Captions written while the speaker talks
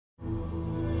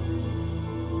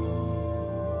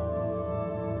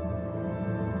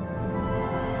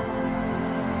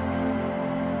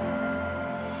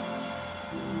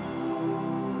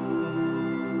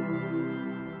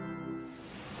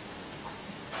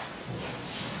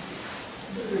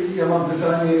Ja mam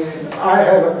pytanie. I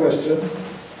have a question.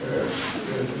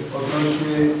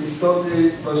 Odnośnie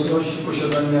istoty ważności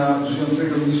posiadania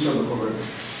żyjącego mistrza duchowego.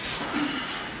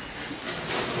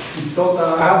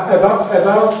 Istota...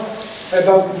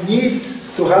 About need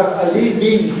to have a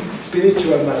living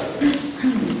spiritual master.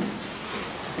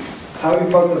 How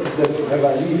important is that to have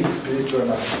a living spiritual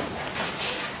master?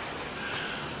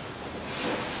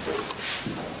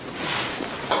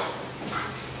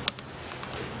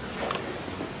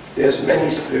 There's many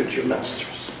spiritual masters.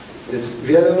 Jest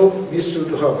wielu mistrzów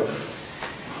duchowych.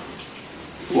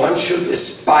 One should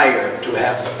aspire to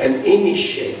have an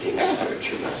initiating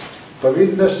spiritual master.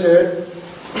 Powinno się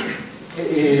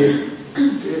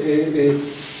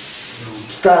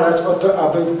starać o to,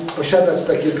 aby posiadać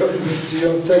takiego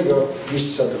inicjującego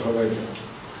mistrza duchowego.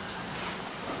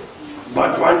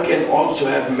 But one can also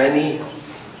have many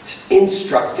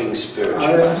instructing spiritual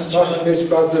Ale masters. może mieć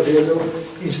bardzo wielu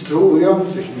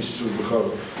instruujących mistrzów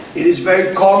duchowych. It is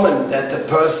very common that the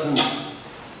person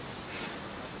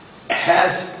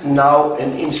has now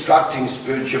an instructing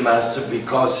spiritual master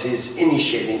because his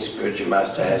initiating spiritual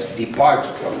master has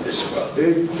departed from this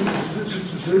world.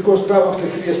 Zwykłą sprawą w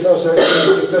tej chwili jest to, że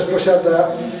ktoś posiada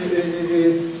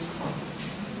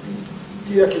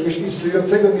jakiegoś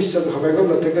instruującego mistrza duchowego,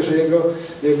 dlatego że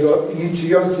jego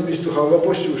inicjujący mistrz duchowy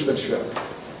opuścił już ten świat.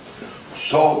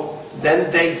 So then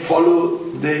they follow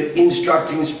the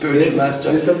instructing spiritual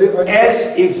master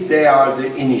as if they are the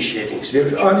initiating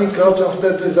spiritual master. Więc oni kroczą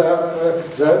wtedy za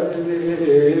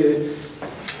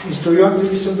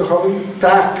instruującym mistrzem duchowym,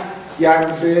 tak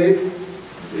jakby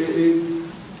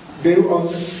był on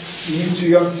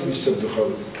inicjującym mistrzem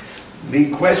duchowym.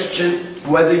 The question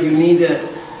whether you need a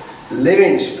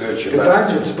living spiritual master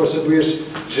Pytanie, czy potrzebujesz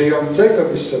żyjącego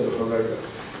mistrza duchowego,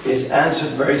 is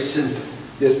answered very simple.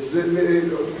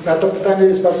 Na to pytanie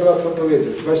jest bardzo łatwo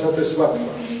powiedzieć. Właśnie to jest łatwo.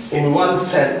 In one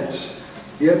sentence,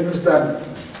 Jednym zdaniem.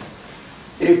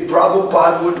 if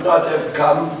Prabhupada would not have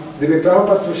come, Gdyby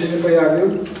Prabhupada tu się nie pojawił,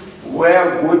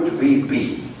 where would we be?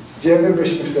 gdzie my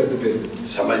byśmy wtedy byli?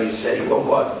 Somebody say, well,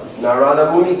 what?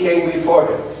 Narada Muni came before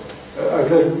him. A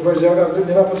ktoś powiedział, że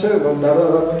nie ma potrzeby, bo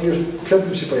Narada Muni już przed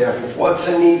nim się pojawił. What's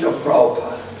the need of Prabhupada?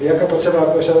 Jaka potrzeba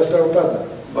posiadać Prabhupada?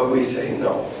 But we say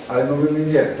no. Ale mówimy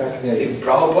nie, tak nie jest. If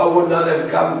Prabhupada would not have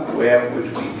come, where would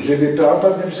we be? Gdyby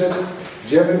Prabhupada nie przyszedł,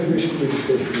 gdzie my byśmy byli w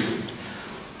tej chwili?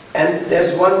 And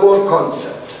there's one more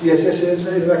concept. Jest jeszcze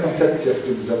jedna koncepcja w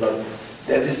tym zawarta.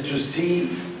 That is to see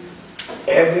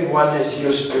everyone as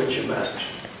your spiritual master.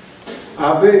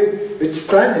 Aby być w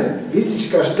stanie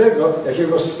widzieć każdego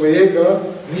jakiegoś swojego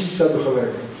mistrza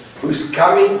duchowego, Who's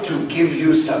coming to give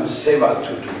you some seva to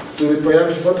do. który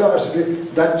pojawi się po to, ażeby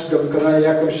dać do wykonania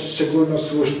jakąś szczególną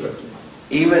służbę.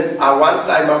 Even one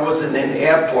time I was in an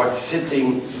airport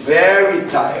sitting very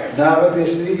tired. Nawet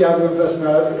jeśli ja byłem teraz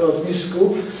na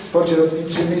lotnisku, w porcie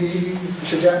lotniczym i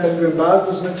siedziałem tam, byłem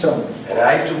bardzo zmęczony. And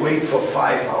I had to wait for 5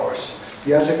 hours.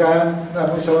 Ja czekałem na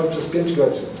mój samolot przez 5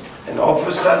 godzin. And all of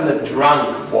a sudden a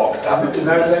drunk walked up to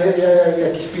me.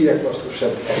 Jakiś pijak po prostu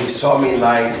wszedł. And he saw me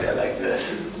lying there like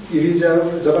this. I widział,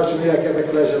 zobaczył mnie, jak ja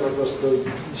tak leżę po prostu.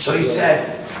 So he said,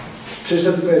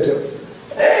 Przyszedł i powiedział,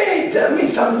 hey, tell me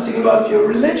something about your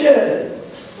religion.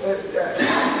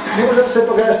 nie możemy sobie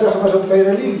pogadać trochę może o twojej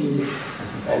religii.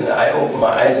 And I opened my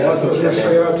eyes and looked Otworzyłem at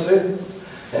swoje him. oczy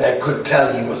And I could tell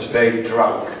he was very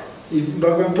drunk. i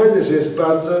mogłem powiedzieć, że jest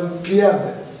bardzo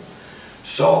pijany.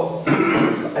 So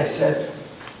I said,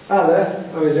 Ale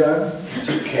powiedziałem, it's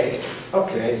okay.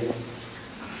 okej.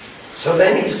 So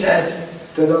then he said,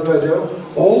 Wtedy on powiedział,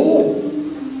 oh,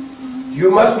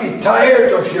 you must be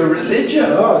tired of your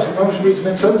religion. o, możesz być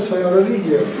zmęczony swoją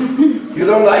religią. You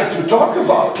don't like to talk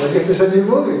about it. No nie chcesz o niej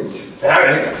mówić.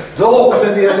 No, A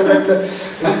wtedy ja się nagle,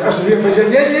 aż sobie powiedział,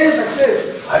 nie, tak nie.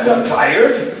 I'm not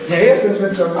tired. Nie jestem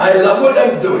zmęczony. I love what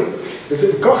I'm doing.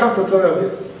 Kocham to, co robię.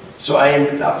 So I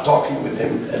ended up talking with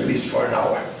him at least for an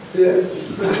hour.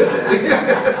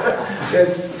 Więc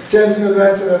chciałem z nim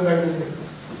rozmawiać, ale nagle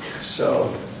So,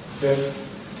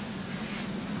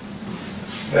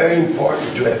 very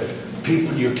important to have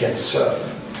people you can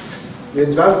serve.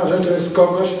 Więc ważną rzeczą jest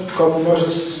kogoś, komu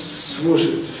możesz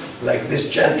służyć. Like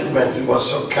this gentleman, he was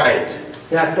so kind.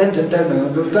 Jak ten gentleman,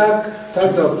 on był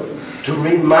tak dobry. To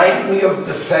remind me of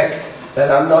the fact that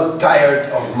I'm not tired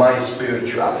of my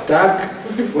spirituality. Tak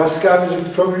łaskawy, że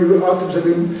przypomnił o tym,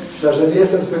 że nie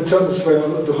jestem zmęczony swoją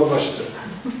duchowością.